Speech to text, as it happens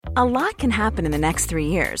A lot can happen in the next 3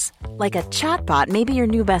 years. Like a chatbot may be your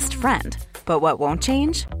new best friend. But what won't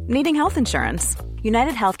change? Needing health insurance.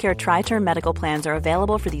 United Healthcare Tri-Term Medical Plans are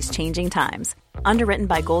available for these changing times. Underwritten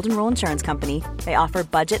by Golden Rule Insurance Company, they offer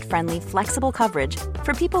budget-friendly, flexible coverage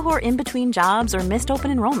for people who are in between jobs or missed open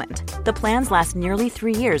enrollment. The plans last nearly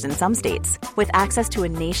 3 years in some states, with access to a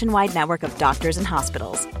nationwide network of doctors and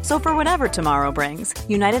hospitals. So for whatever tomorrow brings,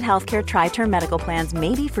 United Healthcare Tri-Term Medical Plans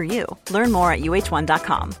may be for you. Learn more at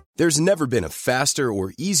uh1.com. There's never been a faster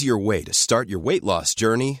or easier way to start your weight loss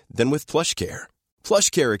journey than with PlushCare.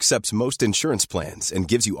 PlushCare accepts most insurance plans and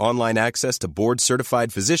gives you online access to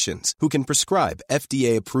board-certified physicians who can prescribe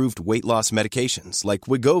FDA-approved weight loss medications like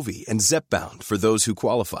Wegovy and Zepbound for those who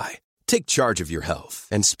qualify. Take charge of your health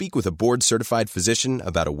and speak with a board-certified physician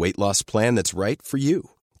about a weight loss plan that's right for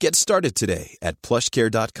you. Get started today at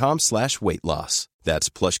plushcare.com/weight loss. That's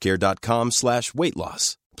plushcare.com/weight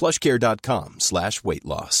loss. plushcare.com/weight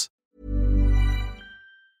loss.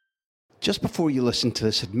 Just before you listen to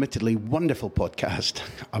this admittedly wonderful podcast,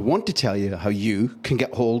 I want to tell you how you can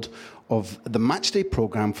get hold of the matchday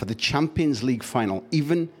programme for the Champions League final,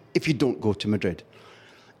 even if you don't go to Madrid.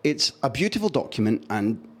 It's a beautiful document,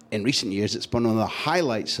 and in recent years, it's been one of the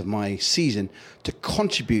highlights of my season to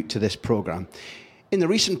contribute to this programme. In the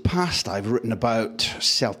recent past, I've written about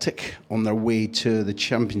Celtic on their way to the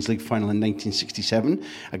Champions League final in 1967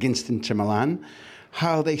 against Inter Milan,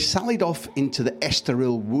 how they sallied off into the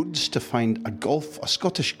Estoril woods to find a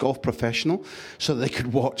Scottish golf professional so that they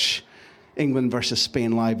could watch England versus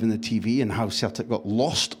Spain live on the TV, and how Celtic got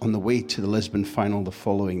lost on the way to the Lisbon final the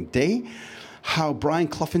following day, how Brian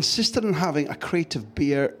Clough insisted on having a crate of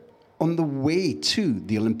beer on the way to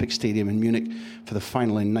the Olympic Stadium in Munich for the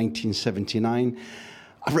final in 1979.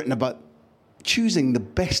 I've written about choosing the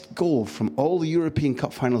best goal from all the European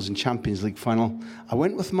Cup finals and Champions League final. I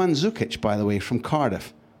went with Mandzukic, by the way, from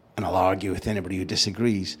Cardiff, and I'll argue with anybody who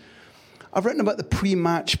disagrees. I've written about the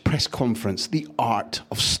pre-match press conference, the art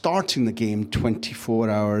of starting the game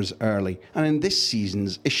 24 hours early. And in this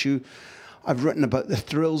season's issue, I've written about the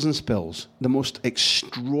thrills and spills, the most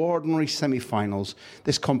extraordinary semi-finals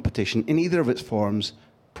this competition, in either of its forms,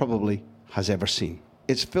 probably has ever seen.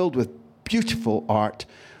 It's filled with beautiful art,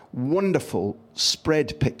 wonderful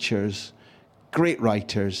spread pictures, great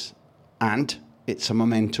writers, and it's a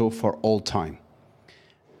memento for all time.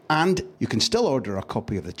 And you can still order a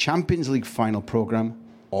copy of the Champions League final programme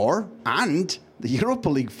and the Europa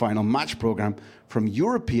League final match programme from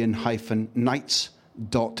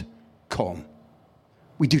European-Nights.com.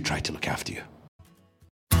 We do try to look after you.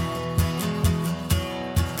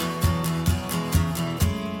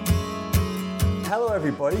 Hello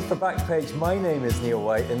everybody, for Backpage, my name is Neil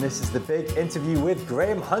White and this is the big interview with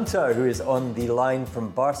Graham Hunter, who is on the line from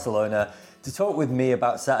Barcelona to talk with me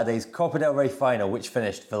about Saturday's Copa del Rey final, which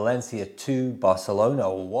finished Valencia 2,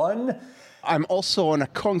 Barcelona 1. I'm also on a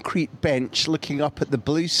concrete bench looking up at the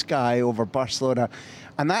blue sky over Barcelona,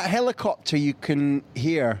 and that helicopter you can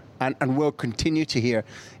hear and will continue to hear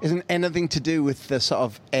isn't anything to do with the sort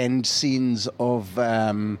of end scenes of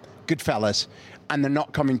Goodfellas, and they're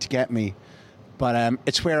not coming to get me. But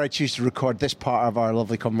it's where I choose to record this part of our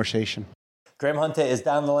lovely conversation. Graham Hunter is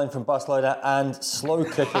down the line from Barcelona and slow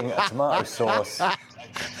cooking a tomato sauce.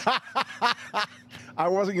 I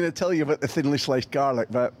wasn't going to tell you about the thinly sliced garlic,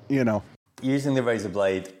 but, you know. Using the razor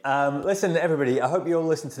blade. Listen, everybody, I hope you all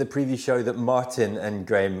listened to the preview show that Martin and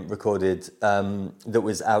Graham recorded that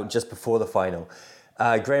was out just before the final.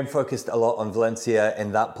 Graham focused a lot on Valencia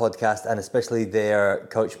in that podcast, and especially their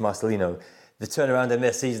coach Marcelino. The turnaround in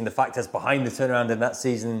their season, the factors behind the turnaround in that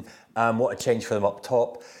season, what a change for them up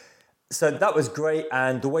top. So that was great,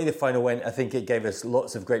 and the way the final went, I think it gave us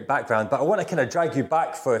lots of great background. But I want to kind of drag you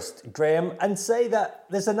back first, Graham, and say that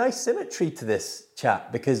there's a nice symmetry to this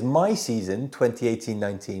chat, because my season,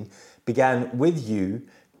 2018-19, began with you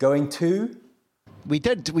going to... We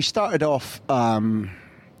did. We started off... bloody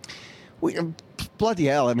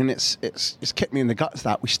hell, I mean, it's kicked me in the guts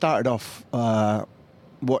that. We started off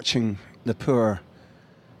watching the poor,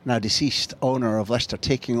 now deceased owner of Leicester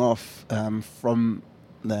taking off from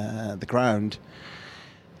the ground,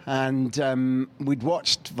 and we'd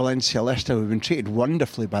watched Valencia-Leicester. We'd been treated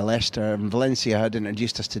wonderfully by Leicester, and Valencia had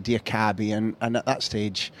introduced us to Diakabi, and at that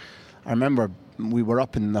stage I remember we were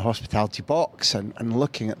up in the hospitality box and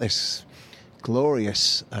looking at this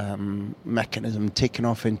glorious mechanism taking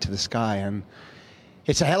off into the sky, and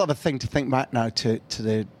it's a hell of a thing to think back now to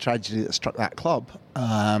the tragedy that struck that club,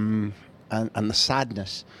 and the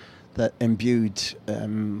sadness that imbued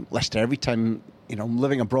Leicester. Every time, you know,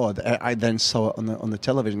 living abroad, I then saw it on the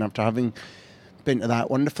television after having been to that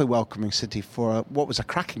wonderfully welcoming city for what was a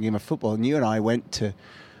cracking game of football. And you and I went to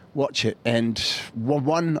watch it. And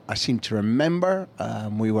 1-1, I seem to remember,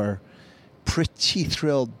 we were pretty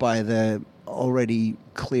thrilled by the already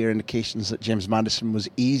clear indications that James Maddison was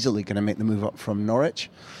easily going to make the move up from Norwich.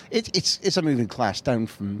 It's a moving class down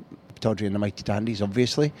from Tawdry and the Mighty Dandies,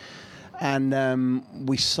 obviously. And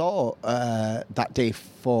we saw that day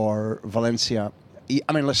for Valencia.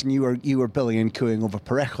 I mean, listen, you were billing and cooing over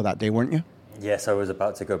Parejo that day, weren't you? Yes, I was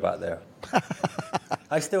about to go back there.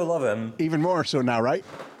 I still love him. Even more so now, right?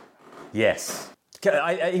 Yes.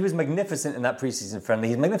 He was magnificent in that pre-season friendly.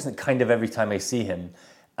 He's magnificent kind of every time I see him.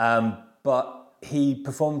 But he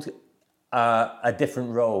performed a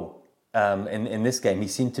different role in this game. He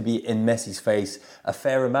seemed to be in Messi's face a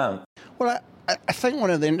fair amount. Well, I think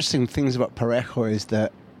one of the interesting things about Parejo is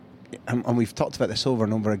that, and we've talked about this over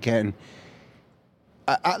and over again,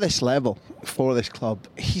 at this level, for this club,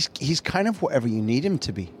 he's kind of whatever you need him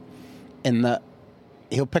to be, in that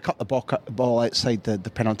he'll pick up the ball outside the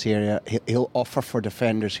penalty area. He'll offer for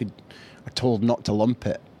defenders who are told not to lump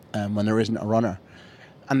it when there isn't a runner.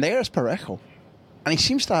 And there's Parejo. And he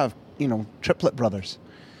seems to have, triplet brothers,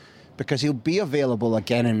 because he'll be available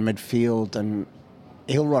again in midfield and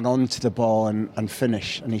he'll run onto the ball and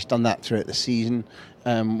finish. And he's done that throughout the season.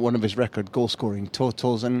 One of his record goal-scoring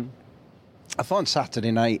totals. And I thought on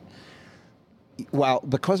Saturday night, well,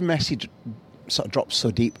 because Messi sort of dropped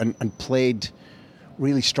so deep and played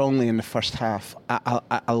really strongly in the first half at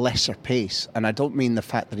a lesser pace, and I don't mean the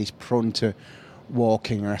fact that he's prone to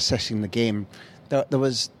walking or assessing the game, there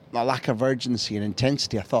was a lack of urgency and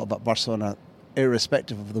intensity, I thought, about Barcelona,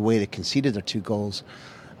 irrespective of the way they conceded their 2 goals.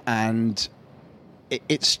 And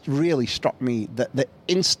it's really struck me that the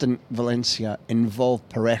instant Valencia involved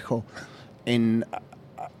Parejo in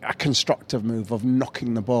a constructive move of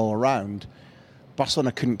knocking the ball around,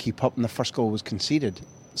 Barcelona couldn't keep up and the first goal was conceded.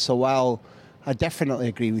 So while I definitely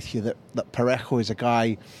agree with you that Parejo is a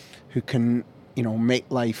guy who can, make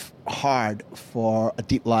life hard for a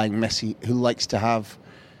deep-lying Messi who likes to have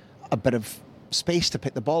a bit of space to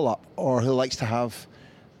pick the ball up, or who likes to have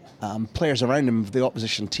players around him of the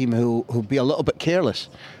opposition team who'll be a little bit careless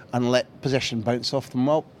and let possession bounce off them.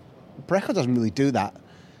 Well, Parejo doesn't really do that.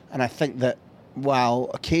 And I think that while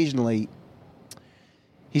occasionally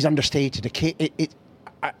he's understated,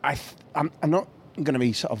 I'm not going to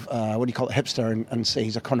be sort of, hipster and say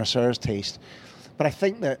he's a connoisseur's taste. But I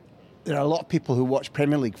think that there are a lot of people who watch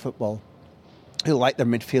Premier League football who like their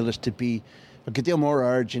midfielders to be a good deal more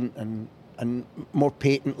urgent and more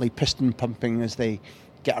patently piston pumping as they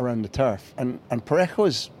get around the turf. And Parejo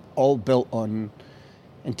is all built on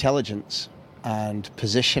intelligence and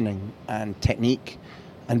positioning and technique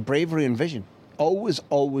and bravery and vision. Always,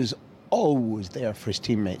 always, always there for his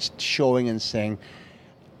teammates, showing and saying,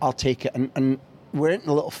 I'll take it. And we're into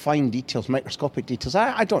the little fine details, microscopic details.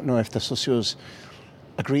 I don't know if the socios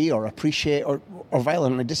agree or appreciate or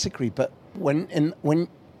violently disagree, but when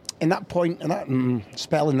in that point, in that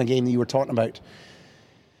spell in the game that you were talking about,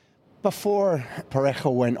 before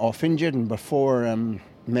Parejo went off injured and before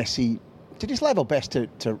Messi did his level best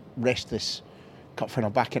to wrest this cup final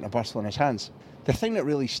back into Barcelona's hands, the thing that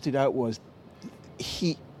really stood out was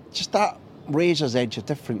just that razor's edge of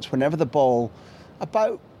difference whenever the ball,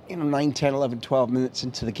 about 9, 10, 11, 12 minutes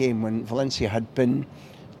into the game, when Valencia had been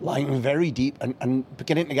lying very deep and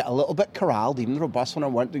beginning to get a little bit corralled, even though Barcelona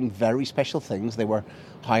weren't doing very special things. They were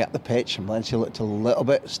high up the pitch and Valencia looked a little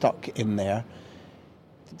bit stuck in there.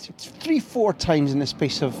 3-4 times in the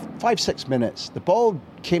space of 5-6 minutes, the ball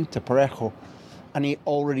came to Parejo and he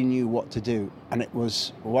already knew what to do. And it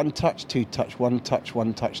was 1 touch, 2 touch, 1 touch,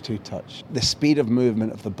 1 touch, 2 touch. The speed of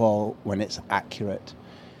movement of the ball when it's accurate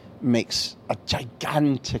makes a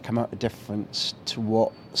gigantic amount of difference to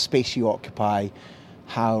what space you occupy,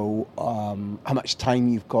 how much time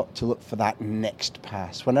you've got to look for that next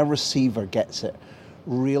pass. When a receiver gets it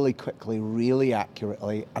really quickly, really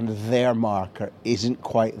accurately, and their marker isn't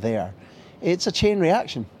quite there, it's a chain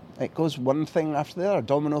reaction. It goes one thing after the other,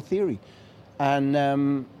 domino theory.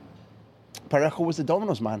 And Parejo was the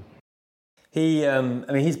dominoes man.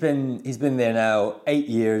 He's been there now 8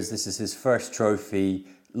 years. This is his first trophy.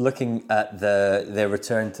 Looking at their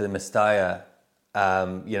return to the Mestalla,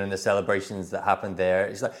 and the celebrations that happened there,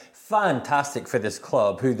 it's like fantastic for this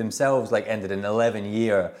club, who themselves ended an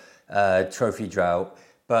 11-year trophy drought.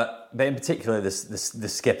 But in particular, the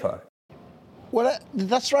skipper. Well,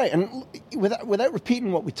 that's right. And without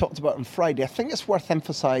repeating what we talked about on Friday, I think it's worth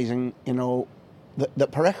emphasising,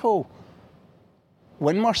 that Parejo,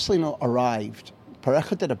 when Marcelino arrived,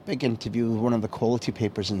 Parejo did a big interview with one of the quality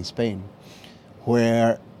papers in Spain,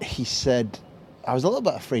 where he said, I was a little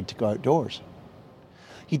bit afraid to go outdoors.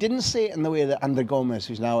 He didn't say it in the way that Ander Gomez,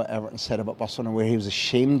 who's now at Everton, said about Barcelona, where he was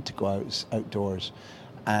ashamed to go outdoors,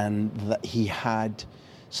 and that he had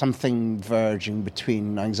something verging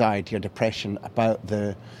between anxiety or depression about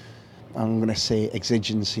the, I'm going to say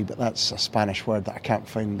exigency, but that's a Spanish word that I can't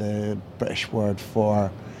find the British word for,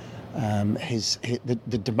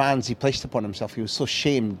 the demands he placed upon himself. He was so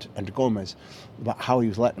shamed, Ander Gomez, about how he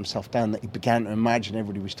was letting himself down, that he began to imagine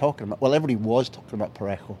everybody was talking about. Well, everybody was talking about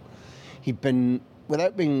Parejo. He'd been,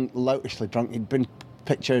 without being loutishly drunk, he'd been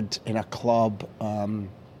pictured in a club,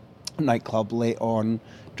 nightclub late on,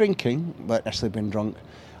 drinking, but actually been drunk.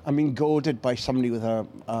 I mean, goaded by somebody with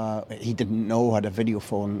he didn't know had a video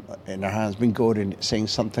phone in their hands, been goaded, saying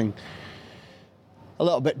something a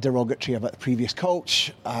little bit derogatory about the previous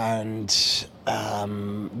coach, and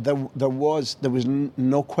there was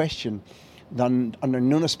no question that under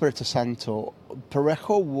Nuno Espirito Santo,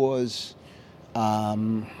 Parejo was,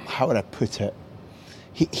 how would I put it?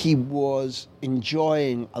 He was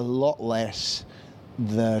enjoying a lot less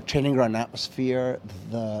the training ground atmosphere,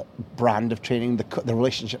 the brand of training, the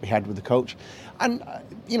relationship he had with the coach. And,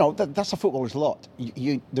 that's a footballer's lot.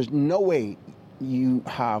 There's no way you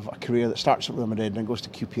have a career that starts at Real Madrid and goes to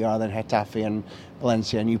QPR, then Getafe and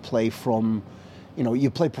Valencia, and you play from, you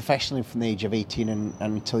play professionally from the age of 18 and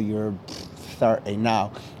until you're 30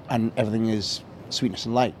 now, and everything is sweetness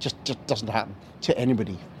and light. Just doesn't happen to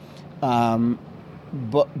anybody.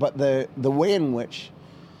 But the way in which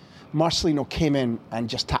Marcelino came in and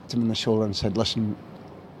just tapped him on the shoulder and said, listen,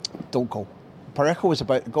 don't go. Parejo was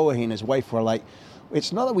about to go. He and his wife were like,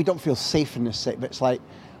 it's not that we don't feel safe in this city, but it's like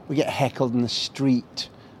we get heckled in the street.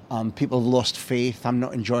 People have lost faith. I'm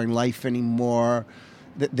not enjoying life anymore.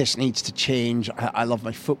 This needs to change. I love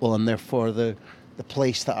my football, and therefore the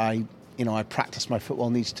place that I practice my football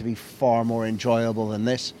needs to be far more enjoyable than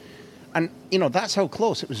this. And, that's how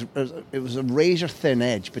close. It was a razor-thin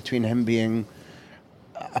edge between him being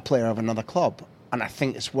a player of another club. And I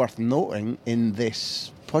think it's worth noting in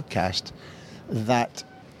this podcast that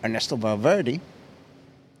Ernesto Valverde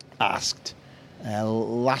asked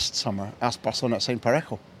Barcelona to sign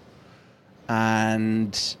Parejo.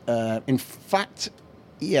 And in fact,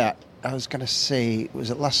 I was going to say,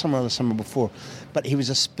 was it last summer or the summer before? But he was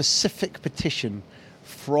a specific petition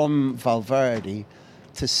from Valverde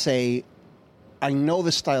to say, I know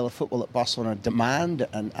the style of football that Barcelona demand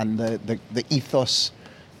and the ethos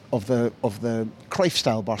of the Cruyff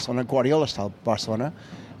style Barcelona, Guardiola style Barcelona,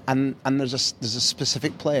 and there's a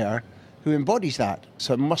specific player who embodies that.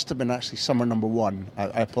 So it must have been actually summer number one.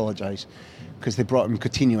 I apologise, because they brought him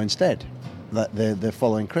Coutinho instead, the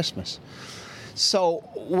following Christmas. So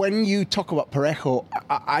when you talk about Parejo,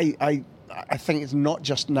 I think it's not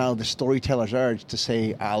just now the storyteller's urge to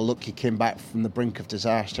say, look, he came back from the brink of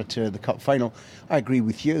disaster to the cup final. I agree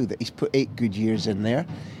with you that he's put 8 good years in there.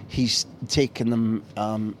 He's taken them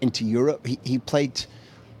into Europe. He played,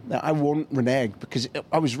 I won't renege because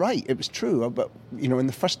I was right, it was true. But, in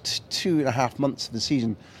the first 2.5 months of the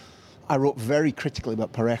season, I wrote very critically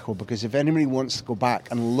about Parejo, because if anybody wants to go back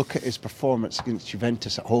and look at his performance against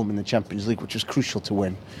Juventus at home in the Champions League, which was crucial to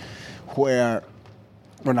win, where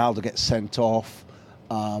Ronaldo gets sent off,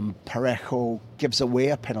 Parejo gives away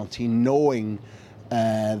a penalty, knowing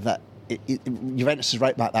that Juventus is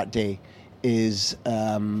right back that day, is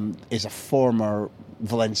a former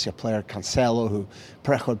Valencia player, Cancelo, who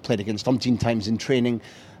Parejo had played against umpteen times in training,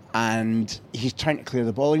 and he's trying to clear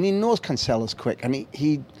the ball, and he knows Cancelo's quick, and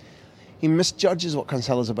he misjudges what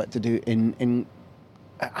Cancelo's about to do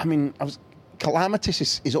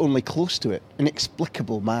calamitous is only close to it,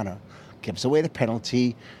 inexplicable manner. Gives away the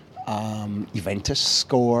penalty, Juventus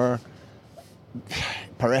score,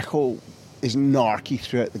 Parejo is narky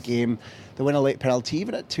throughout the game. They win a late penalty,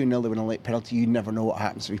 even at 2-0 they win a late penalty, you never know what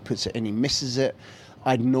happens if he puts it in, he misses it.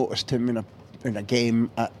 I'd noticed him in a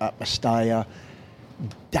game at Mestalla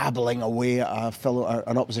dabbling away at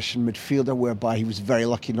an opposition midfielder, whereby he was very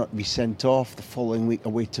lucky not to be sent off. The following week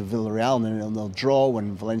away to Villarreal, and they'll draw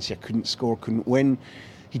when Valencia couldn't score, couldn't win.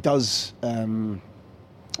 He does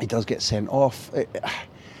get sent off.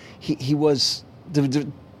 He was, there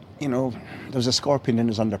was a scorpion in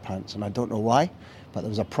his underpants, and I don't know why, but there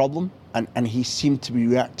was a problem, and he seemed to be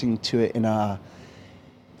reacting to it in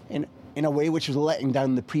a way which was letting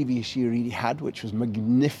down the previous year he had, which was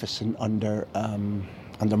magnificent under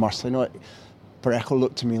Marcelino. Parejo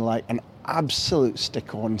looked to me like an absolute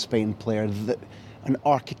stick-on Spain player, an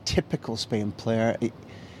archetypical Spain player.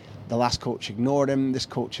 The last coach ignored him. This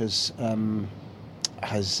coach has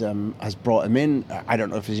brought him in. I don't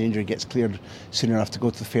know if his injury gets cleared soon enough to go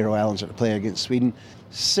to the Faroe Islands or to play against Sweden.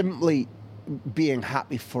 Simply being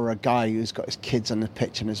happy for a guy who's got his kids on the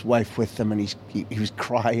pitch and his wife with him, and he was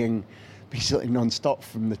crying basically non-stop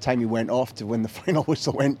from the time he went off to when the final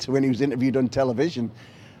whistle went to when he was interviewed on television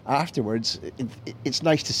afterwards. It's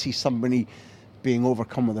nice to see somebody being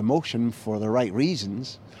overcome with emotion for the right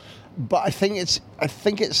reasons, but I think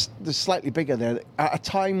it's the slightly bigger there. At a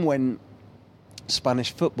time when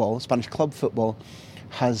Spanish club football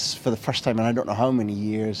has, for the first time in I don't know how many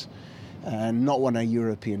years, not won a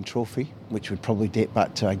European trophy, which would probably date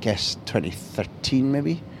back to, I guess, 2013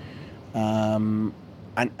 maybe. And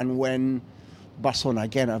when Barcelona,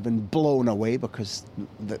 again, have been blown away because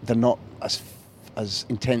they're not as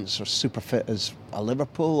intense or super fit as a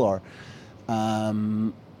Liverpool, or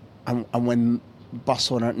and when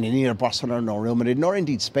Barcelona, neither Barcelona nor Real Madrid, nor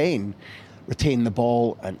indeed Spain, retain the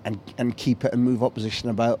ball and keep it and move opposition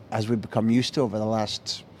about, as we've become used to over the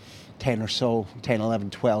last 10 or so, 10, 11,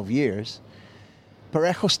 12 years.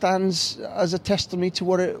 Parejo stands as a testimony to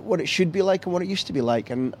what it should be like and what it used to be like,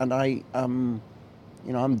 and I'm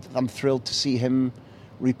thrilled to see him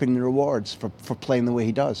reaping the rewards for playing the way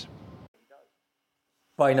he does.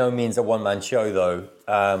 By no means a one-man show, though.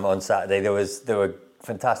 On Saturday, there were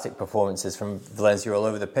fantastic performances from Valencia all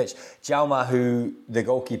over the pitch. Jaume, the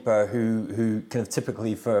goalkeeper, who kind of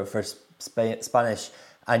typically for Spanish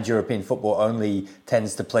and European football only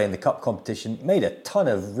tends to play in the cup competition, made a ton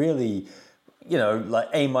of really, like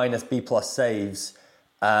A-, B+ saves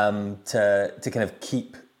to kind of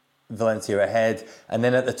keep Valencia ahead. And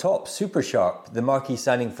then at the top, super sharp, the marquee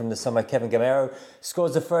signing from the summer, Kevin Gamero,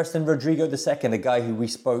 scores the first, and Rodrigo the second, a guy who we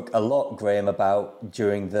spoke a lot, Graham, about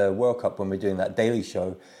during the World Cup when we were doing that daily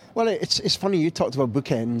show. Well, it's funny, you talked about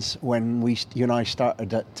bookends when you and I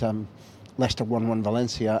started at Leicester 1-1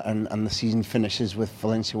 Valencia, and the season finishes with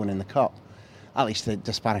Valencia winning the Cup. At least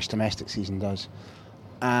the Spanish domestic season does.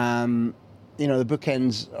 The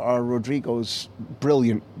bookends are Rodrigo's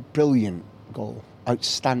brilliant goal,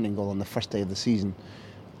 outstanding goal on the first day of the season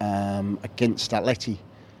against Atleti,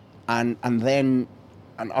 and then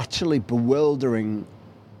an utterly bewildering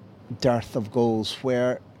dearth of goals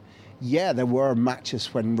where, yeah, there were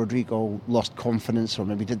matches when Rodrigo lost confidence or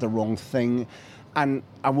maybe did the wrong thing. And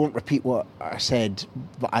I won't repeat what I said,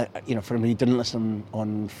 but for anybody who didn't listen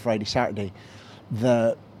on Friday, Saturday,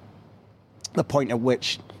 the point at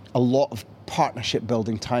which a lot of partnership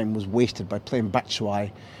building time was wasted by playing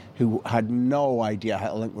Batshuayi, who had no idea how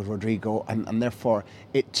to link with Rodrigo, and therefore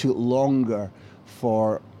it took longer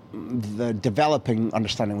for the developing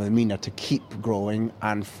understanding with Mina to keep growing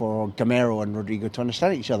and for Gamero and Rodrigo to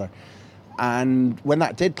understand each other. And when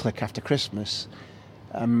that did click after Christmas,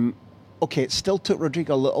 it still took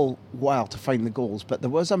Rodrigo a little while to find the goals, but there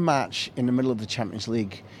was a match in the middle of the Champions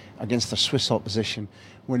League against the Swiss opposition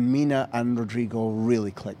when Mina and Rodrigo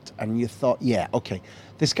really clicked, and you thought, yeah, okay,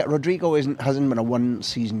 this guy Rodrigo hasn't been a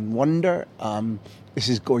one-season wonder. This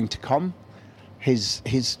is going to come.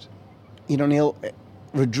 Neil,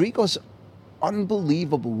 Rodrigo's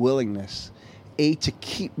unbelievable willingness, to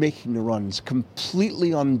keep making the runs,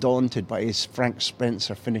 completely undaunted by his Frank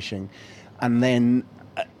Spencer finishing, and then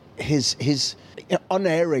his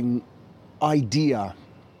unerring idea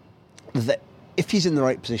that if he's in the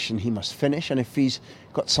right position, he must finish, and if he's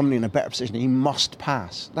got somebody in a better position, he must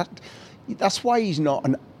pass. That's why he's not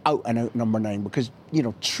an out-and-out number 9, because,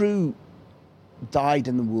 true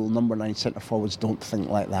dyed-in-the-wool number 9 centre-forwards don't think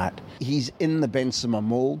like that. He's in the Benzema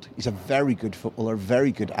mould. He's a very good footballer,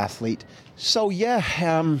 very good athlete. So, yeah,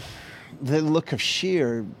 the look of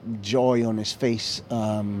sheer joy on his face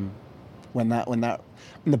when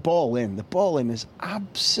the ball in is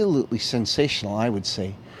absolutely sensational, I would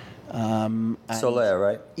say. Soler,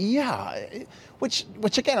 right? Yeah, which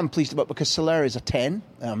again I'm pleased about, because Soler is a 10.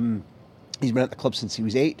 He's been at the club since he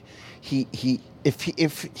was 8. If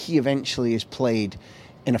he eventually is played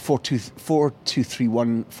in a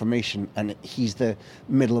 4-2-3-1 formation, and he's the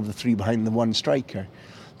middle of the three behind the one striker,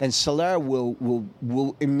 then Soler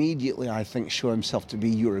will immediately, I think, show himself to be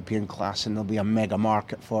European class, and there'll be a mega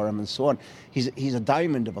market for him and so on. He's a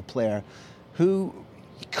diamond of a player who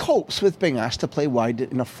copes with being asked to play wide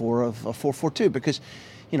in a 4-4-2, because,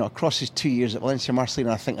 across his 2 years at Valencia,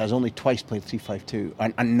 Marcelino, I think, has only twice played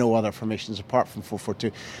 3-5-2 and no other formations apart from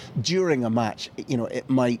 4-4-2. During a match, it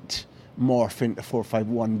might morph into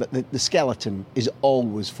 4-5-1, but the skeleton is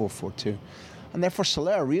always 4-4-2. And therefore,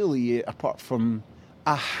 Soler really, apart from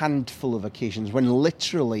a handful of occasions when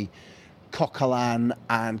literally Coquelin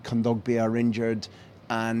and Kondogbia are injured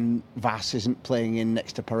and Vass isn't playing in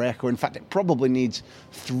next to Parejo. In fact, it probably needs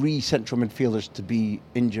 3 central midfielders to be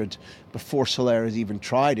injured before Soler has even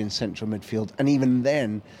tried in central midfield. And even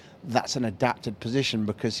then, that's an adapted position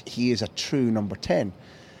because he is a true number 10.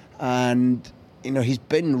 And, he's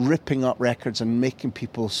been ripping up records and making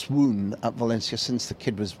people swoon at Valencia since the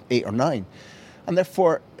kid was 8 or 9. And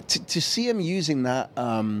therefore, to see him using that,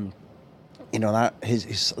 that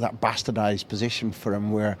bastardized position for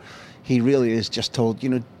him where he really is just told,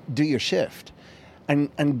 do your shift.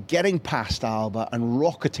 And getting past Alba and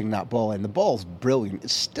rocketing that ball in. The ball's brilliant. It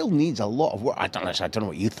still needs a lot of work. I don't know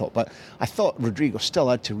what you thought, but I thought Rodrigo still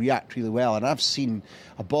had to react really well. And I've seen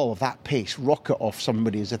a ball of that pace rocket off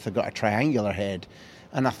somebody as if they've got a triangular head.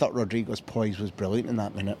 And I thought Rodrigo's poise was brilliant in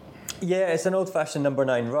that minute. Yeah, it's an old-fashioned number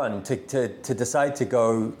 9 run to decide to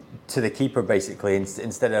go to the keeper, basically,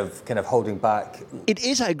 instead of kind of holding back. It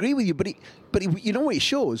is, I agree with you, but you know what he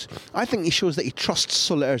shows? I think he shows that he trusts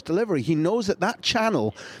Soler's delivery. He knows that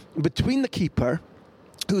channel between the keeper,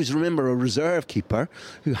 who's, remember, a reserve keeper,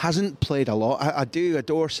 who hasn't played a lot. I do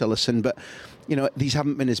adore Cillessen, but these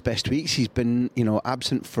haven't been his best weeks. He's been,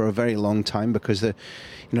 absent for a very long time because the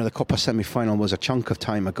Copa semi-final was a chunk of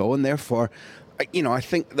time ago, and therefore, I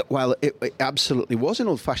think that while it absolutely was an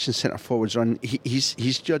old-fashioned centre-forwards run,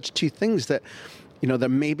 he's judged two things, that, there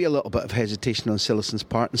may be a little bit of hesitation on Cillessen's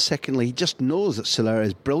part, and secondly, he just knows that Soler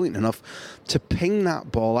is brilliant enough to ping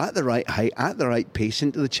that ball at the right height, at the right pace,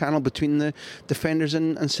 into the channel between the defenders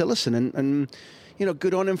and Cillessen, and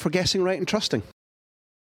good on him for guessing right and trusting.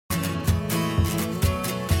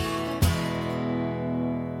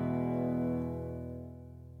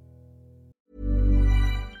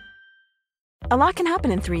 A lot can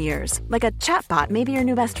happen in 3 years, like a chatbot may be your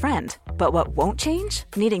new best friend. But what won't change?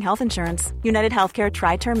 Needing health insurance. United Healthcare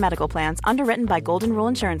Tri-Term Medical Plans, underwritten by Golden Rule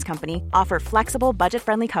Insurance Company, offer flexible,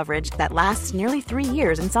 budget-friendly coverage that lasts nearly 3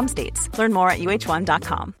 years in some states. Learn more at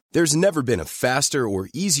uh1.com. There's never been a faster or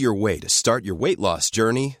easier way to start your weight loss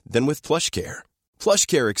journey than with PlushCare.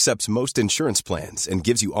 PlushCare accepts most insurance plans and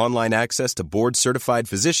gives you online access to board-certified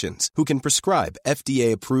physicians who can prescribe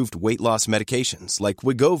FDA-approved weight loss medications like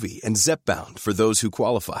Wegovy and Zepbound for those who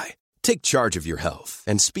qualify. Take charge of your health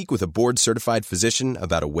and speak with a board-certified physician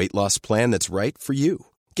about a weight loss plan that's right for you.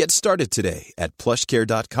 Get started today at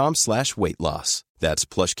plushcare.com/weight-loss. That's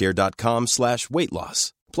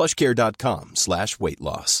plushcare.com/weight-loss.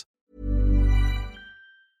 plushcare.com/weight-loss.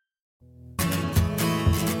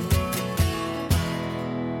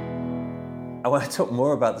 I want to talk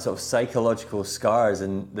more about the sort of psychological scars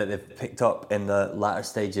that they've picked up in the latter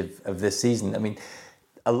stage of this season. I mean,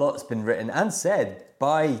 a lot's been written and said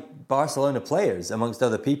by Barcelona players, amongst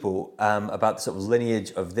other people, about the sort of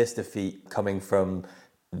lineage of this defeat coming from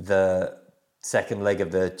the second leg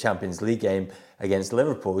of the Champions League game against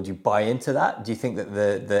Liverpool. Do you buy into that? Do you think that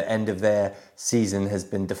the end of their season has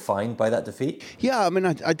been defined by that defeat? Yeah, I mean,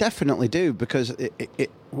 I definitely do, because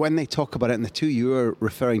when they talk about it, and the two you are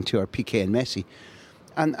referring to are Piqué and Messi,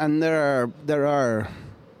 and there are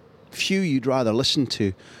few you'd rather listen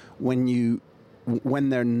to when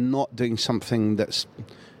they're not doing something that's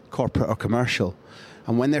corporate or commercial,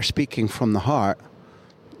 and when they're speaking from the heart.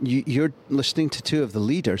 You're listening to two of the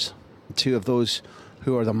leaders, two of those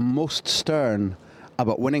who are the most stern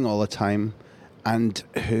about winning all the time, and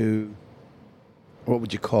who, what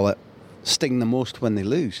would you call it, sting the most when they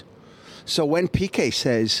lose. So when Piqué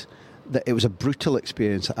says that it was a brutal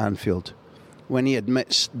experience at Anfield, when he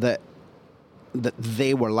admits that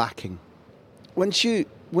they were lacking, once you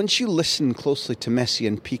listen closely to Messi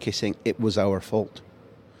and Piqué saying it was our fault,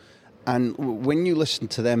 and when you listen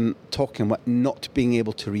to them talking about not being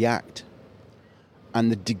able to react,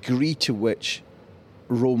 and the degree to which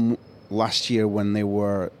Rome last year, when they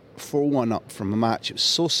were 4-1 up from a match, it was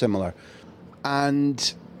so similar,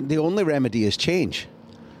 and the only remedy is change.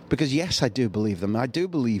 Because yes, I do believe them. I do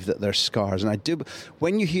believe that there's scars, and I do.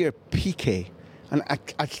 When you hear Piqué, and I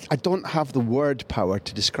don't have the word power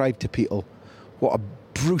to describe to people what a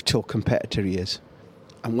brutal competitor he is,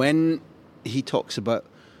 and when he talks about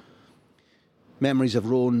memories of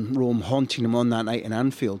Rome haunting him on that night in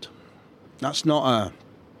Anfield, that's not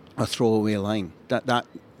a throwaway line. That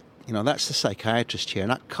that's the psychiatrist chair,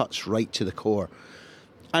 and that cuts right to the core.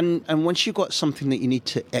 And once you've got something that you need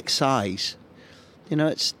to excise,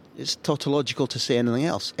 it's tautological to say anything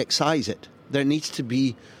else. Excise it. There needs to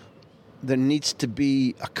be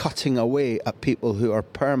a cutting away at people who are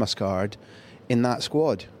perma-scarred in that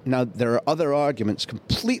squad. Now, there are other arguments,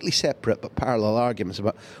 completely separate but parallel arguments,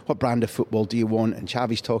 about what brand of football do you want, and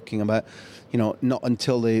Xavi's talking about, not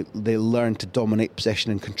until they learn to dominate possession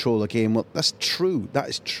and control a game. Well, that's true. That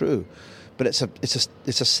is true. But it's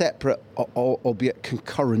a separate, albeit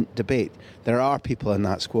concurrent debate. There are people in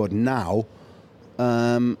that squad now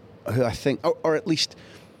who I think, or at least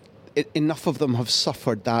enough of them have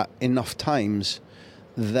suffered that enough times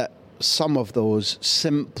that some of those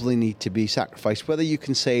simply need to be sacrificed. Whether you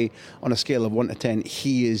can say on a scale of 1 to 10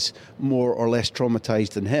 he is more or less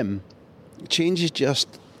traumatized than him, change is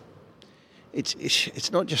just,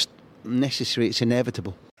 it's not just necessary, it's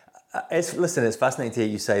inevitable. It's fascinating to hear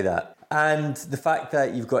you say that. And the fact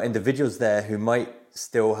that you've got individuals there who might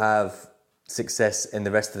still have success in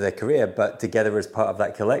the rest of their career, but together as part of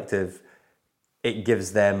that collective, it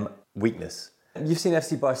gives them weakness. You've seen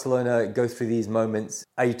FC Barcelona go through these moments.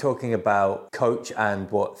 Are you talking about coach and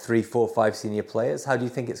 3, 4, 5 senior players? How do you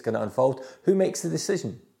think it's going to unfold? Who makes the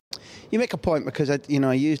decision? You make a point, because I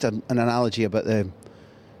used an analogy about the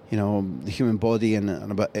human body and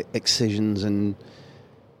about excisions, and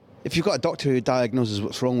if you've got a doctor who diagnoses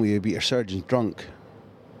what's wrong with you, but your surgeon's drunk,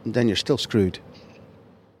 then you're still screwed.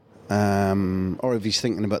 Or if he's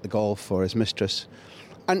thinking about the golf or his mistress.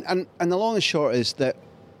 And the long and short is that,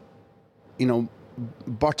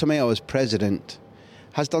 Bartomeu as president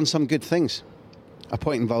has done some good things.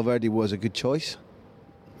 Appointing Valverde was a good choice.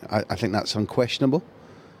 I think that's unquestionable.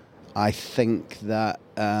 I think that,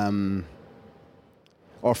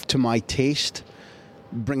 or to my taste,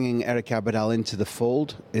 bringing Eric Abidal into the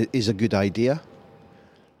fold is a good idea.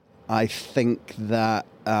 I think that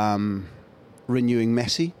renewing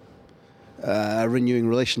Messi, renewing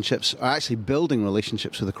relationships, or actually building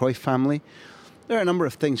relationships with the Cruyff family, there are a number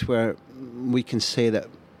of things where we can say that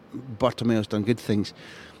Bartomeu's done good things.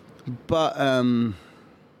 But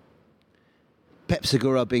Pep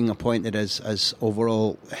Segura being appointed as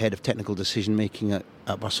overall head of technical decision-making at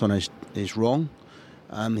Barcelona is wrong.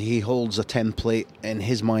 He holds a template in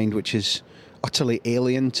his mind which is utterly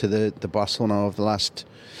alien to the Barcelona of the last,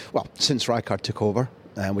 since Rijkaard took over,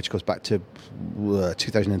 which goes back to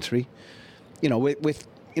 2003.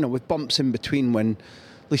 With bumps in between when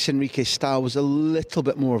Luis Enrique's style was a little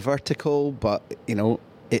bit more vertical, but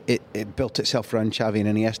it built itself around Xavi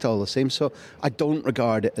and Iniesta all the same. So I don't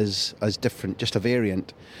regard it as different, just a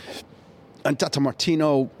variant. And Tata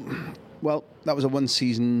Martino, that was a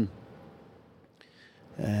one-season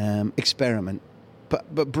experiment.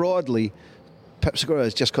 But broadly, Pep Segura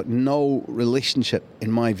has just got no relationship, in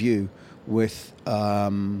my view, with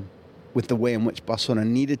the way in which Barcelona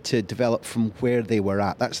needed to develop from where they were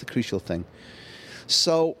at. That's the crucial thing.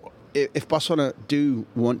 So if Barcelona do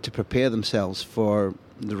want to prepare themselves for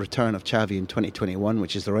the return of Xavi in 2021,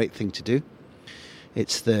 which is the right thing to do,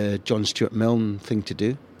 it's the John Stuart Mill thing to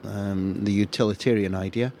do, the utilitarian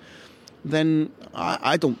idea, then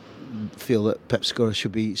I don't feel that Pep Segura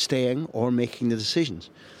should be staying or making the decisions.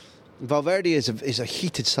 Valverde is a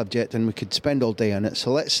heated subject, and we could spend all day on it.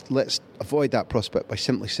 So let's avoid that prospect by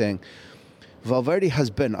simply saying Valverde has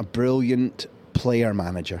been a brilliant player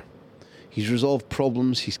manager. He's resolved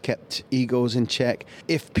problems. He's kept egos in check.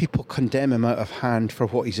 If people condemn him out of hand for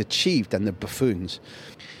what he's achieved, then they're buffoons.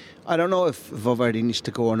 I don't know if Valverde needs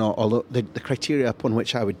to go or not. Although the criteria upon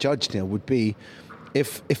which I would judge, Neil, would be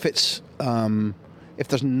if it's if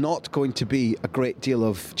there's not going to be a great deal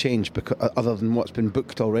of change other than what's been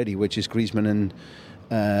booked already, which is Griezmann and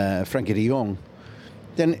Frenkie de Jong,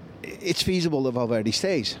 then it's feasible that Valverde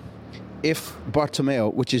stays. If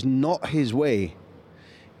Bartomeu, which is not his way,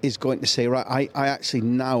 is going to say, right, I actually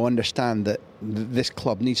now understand that this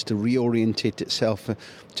club needs to reorientate itself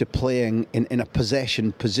to playing in a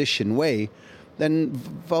possession position way, then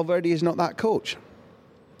Valverde is not that coach.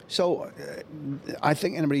 So I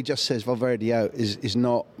think anybody just says Valverde out is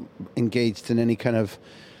not engaged in any kind of,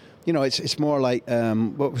 it's more like,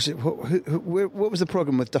 what was it? What was the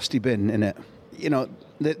programme with Dusty Bin in it? The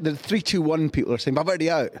 3-2-1 people are saying Valverde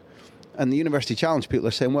out. And the University Challenge people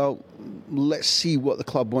are saying, well, let's see what the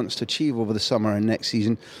club wants to achieve over the summer and next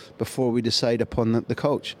season before we decide upon the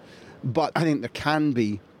coach. But I think there can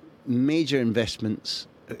be major investments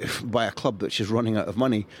by a club which is running out of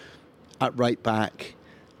money at right back,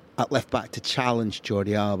 at left back to challenge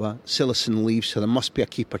Jordi Alba. Cillessen leaves, so there must be a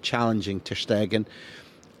keeper challenging Ter Stegen.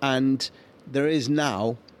 And there is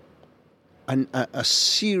now a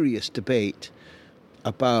serious debate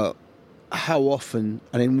about how often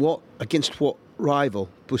and against what rival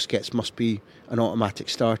Busquets must be an automatic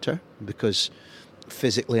starter, because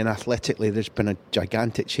physically and athletically there's been a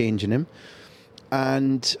gigantic change in him.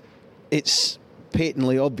 And it's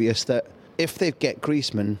patently obvious that if they get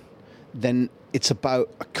Griezmann, then it's about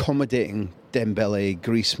accommodating Dembele,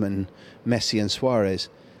 Griezmann, Messi and Suarez.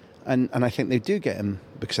 And I think they do get him,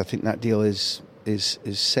 because I think that deal is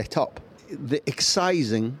set up. The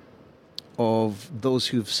excising of those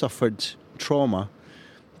who've suffered trauma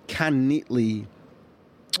can neatly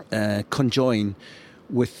conjoin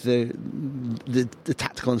with the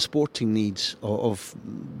tactical and sporting needs of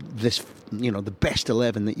this, the best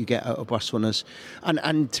 11 that you get out of Barcelona's,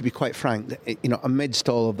 and to be quite frank, amidst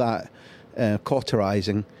all of that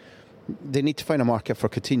cauterising, they need to find a market for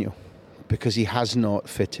Coutinho, because he has not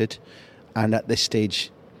fitted, and at this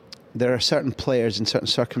stage there are certain players in certain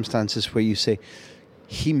circumstances where you say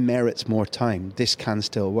he merits more time. This can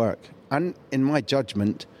still work, and in my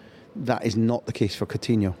judgment, that is not the case for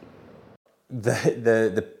Coutinho.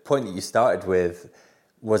 The point that you started with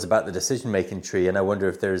was about the decision-making tree, and I wonder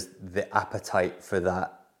if there's the appetite for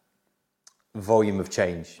that volume of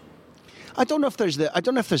change. I don't know if there's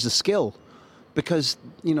the skill, because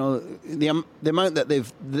the amount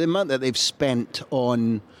that they've spent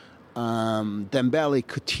on Dembele,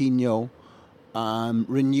 Coutinho,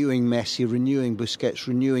 renewing Messi, renewing Busquets,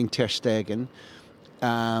 renewing Ter Stegen,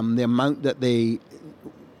 the amount that they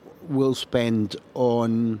will spend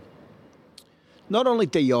on not only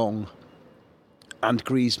De Jong and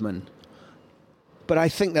Griezmann, but I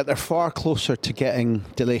think that they're far closer to getting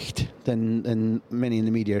De Ligt than many in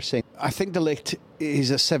the media are saying. I think De Ligt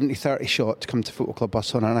is a 70-30 shot to come to Football Club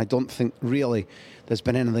Barcelona, and I don't think really there's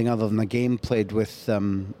been anything other than a game played with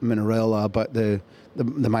Minerola about the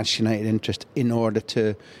Manchester United interest in order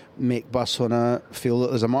to make Barcelona feel that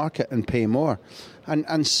there's a market and pay more.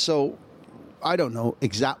 And so I don't know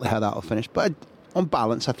exactly how that will finish, but on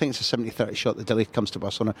balance, I think it's a 70-30 shot that De Ligt comes to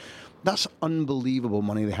Barcelona. That's unbelievable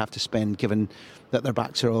money they have to spend, given that their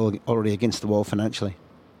backs are already against the wall financially.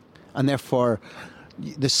 And therefore,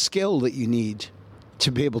 the skill that you need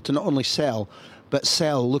to be able to not only sell, but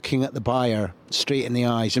sell looking at the buyer straight in the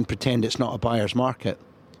eyes and pretend it's not a buyer's market.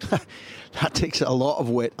 That takes a lot of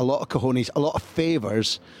wit, a lot of cojones, a lot of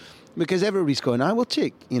favours, because everybody's going, I will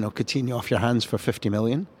take, Coutinho off your hands for 50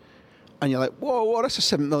 million. And you're like, whoa, that's a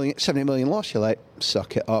 70 million loss. You're like,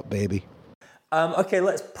 suck it up, baby. Okay,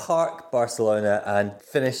 let's park Barcelona and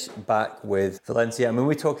finish back with Valencia. I mean,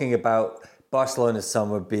 we're talking about Barcelona's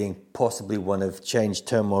summer being possibly one of change,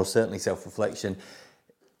 turmoil, certainly self-reflection.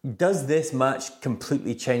 Does this match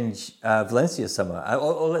completely change Valencia's summer?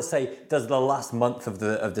 Or let's say, does the last month of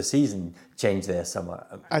the season change their summer?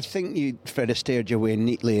 I think you, Fred, steered your way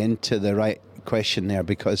neatly into the right question there,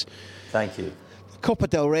 because... Thank you. Copa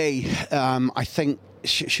del Rey, I think,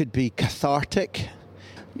 should be cathartic.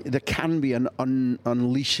 There can be an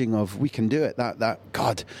unleashing of, we can do it. That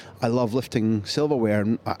God, I love lifting silverware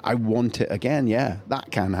and I want it again. Yeah,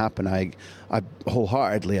 that can happen. I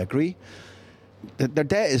wholeheartedly agree. Their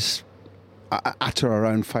debt is at or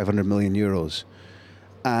around 500 million euros.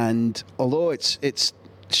 And although it's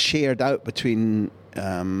shared out between,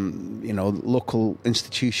 local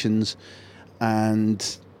institutions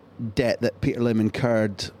and debt that Peter Lim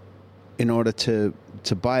incurred in order to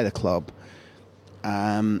buy the club,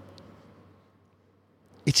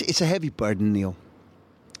 it's a heavy burden, Neil.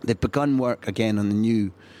 They've begun work again on the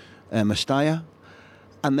new Mestalla,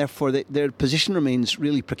 and therefore their position remains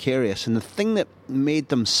really precarious. And the thing that made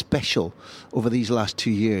them special over these last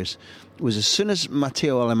 2 years was, as soon as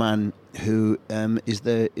Mateo Alemán, who is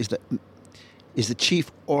the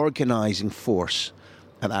chief organising force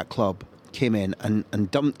at that club, came in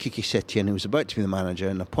and dumped Kiki Setien, who was about to be the manager,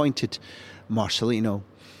 and appointed Marcelino,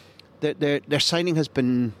 their signing has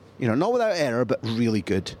been, not without error, but really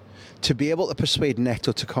good. To be able to persuade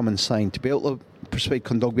Neto to come and sign, to be able to persuade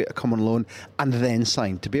Kondogbia to come on loan and then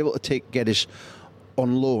sign, to be able to take Guedes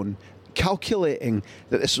on loan, calculating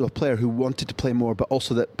that this was a player who wanted to play more, but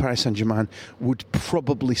also that Paris Saint-Germain would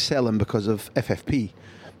probably sell him because of FFP.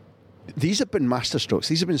 These have been masterstrokes.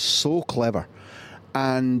 These have been so clever.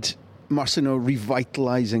 And Marcelino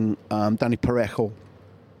revitalising Dani Parejo.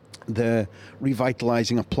 The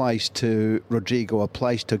revitalising applies to Rodrigo,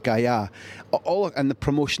 applies to Gaia, and the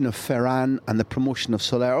promotion of Ferran and the promotion of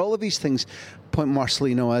Soler. All of these things point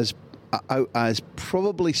Marcelino as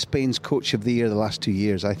probably Spain's coach of the year the last 2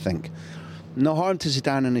 years, I think. No harm to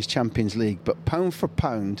Zidane in his Champions League, but pound for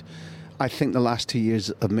pound, I think the last 2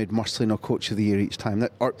 years have made Marcelino coach of the year each time.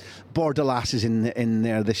 Or Bordalas is in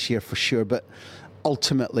there this year for sure, but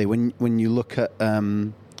ultimately, when you look at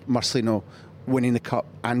Marcelino winning the cup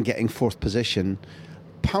and getting fourth position,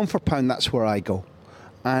 pound for pound, that's where I go.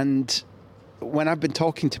 And when I've been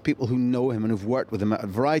talking to people who know him and who've worked with him at a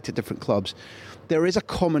variety of different clubs, there is a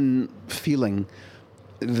common feeling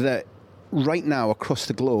that right now across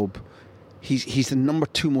the globe, he's the number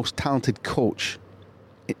 2 most talented coach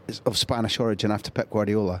of Spanish origin after Pep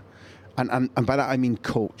Guardiola. And by that I mean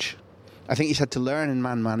coach. I think he's had to learn in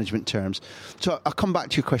man management terms. So I'll come back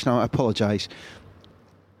to your question. I apologise.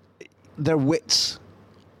 Their wits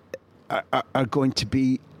are going to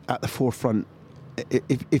be at the forefront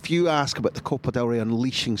if you ask about the Copa del Rey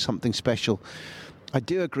unleashing something special, I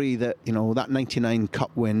do agree that, that 99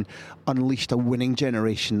 Cup win unleashed a winning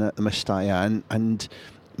generation at the Mestalla and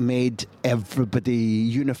made everybody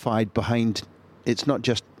unified behind. It's not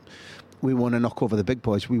just we want to knock over the big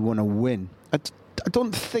boys, we want to win. I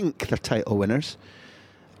don't think they're title winners,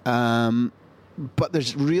 but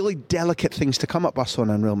there's really delicate things to come at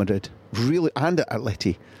Barcelona and Real Madrid, really, and at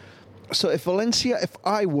Atleti. So if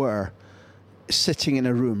I were sitting in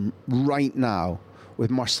a room right now with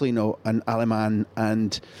Marcelino and Aleman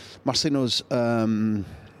and Marcelino's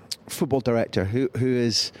football director, who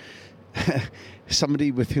is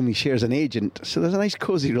somebody with whom he shares an agent, so there's a nice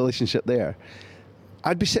cosy relationship there,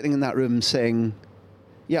 I'd be sitting in that room saying,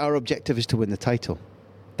 yeah, our objective is to win the title.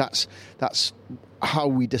 That's how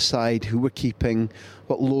we decide who we're keeping,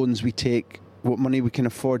 what loans we take, what money we can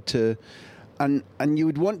afford to. And you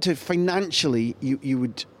would want to, financially, you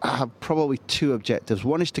would have probably two objectives.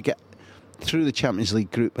 One is to get through the Champions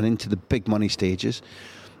League group and into the big money stages.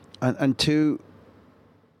 And two,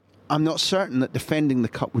 I'm not certain that defending the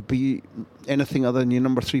cup would be anything other than your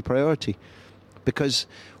number 3 priority. Because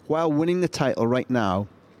while winning the title right now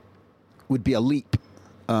would be a leap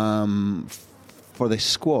for this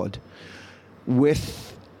squad,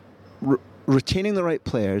 with retaining the right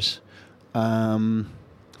players,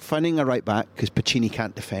 finding a right back, because Pacini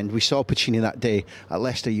can't defend. We saw Pacini that day at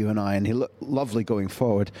Leicester, you and I, and he looked lovely going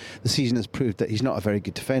forward. The season has proved that he's not a very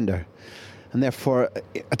good defender. And therefore,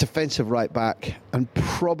 a defensive right back, and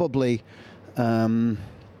probably, I'm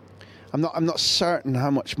not certain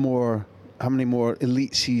how many more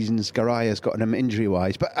elite seasons Garaya's got in him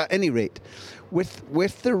injury-wise. But at any rate,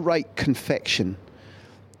 with the right confection,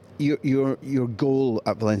 your goal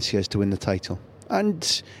at Valencia is to win the title.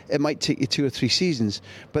 And it might take you 2 or 3 seasons,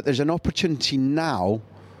 but there's an opportunity now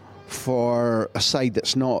for a side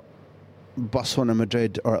that's not Barcelona,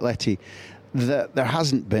 Madrid or Atleti that there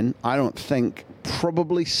hasn't been, I don't think,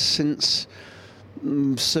 probably since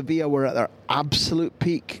Sevilla were at their absolute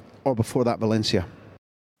peak, or before that, Valencia.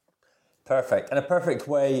 Perfect. And a perfect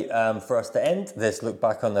way for us to end this look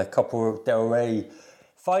back on the Copa del Rey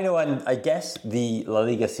final, and I guess the La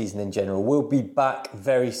Liga season in general. We'll be back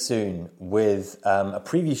very soon with a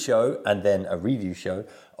preview show and then a review show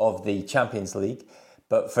of the Champions League.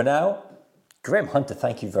 But for now, Graham Hunter,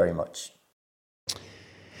 thank you very much.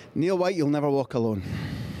 Neil White, you'll never walk alone.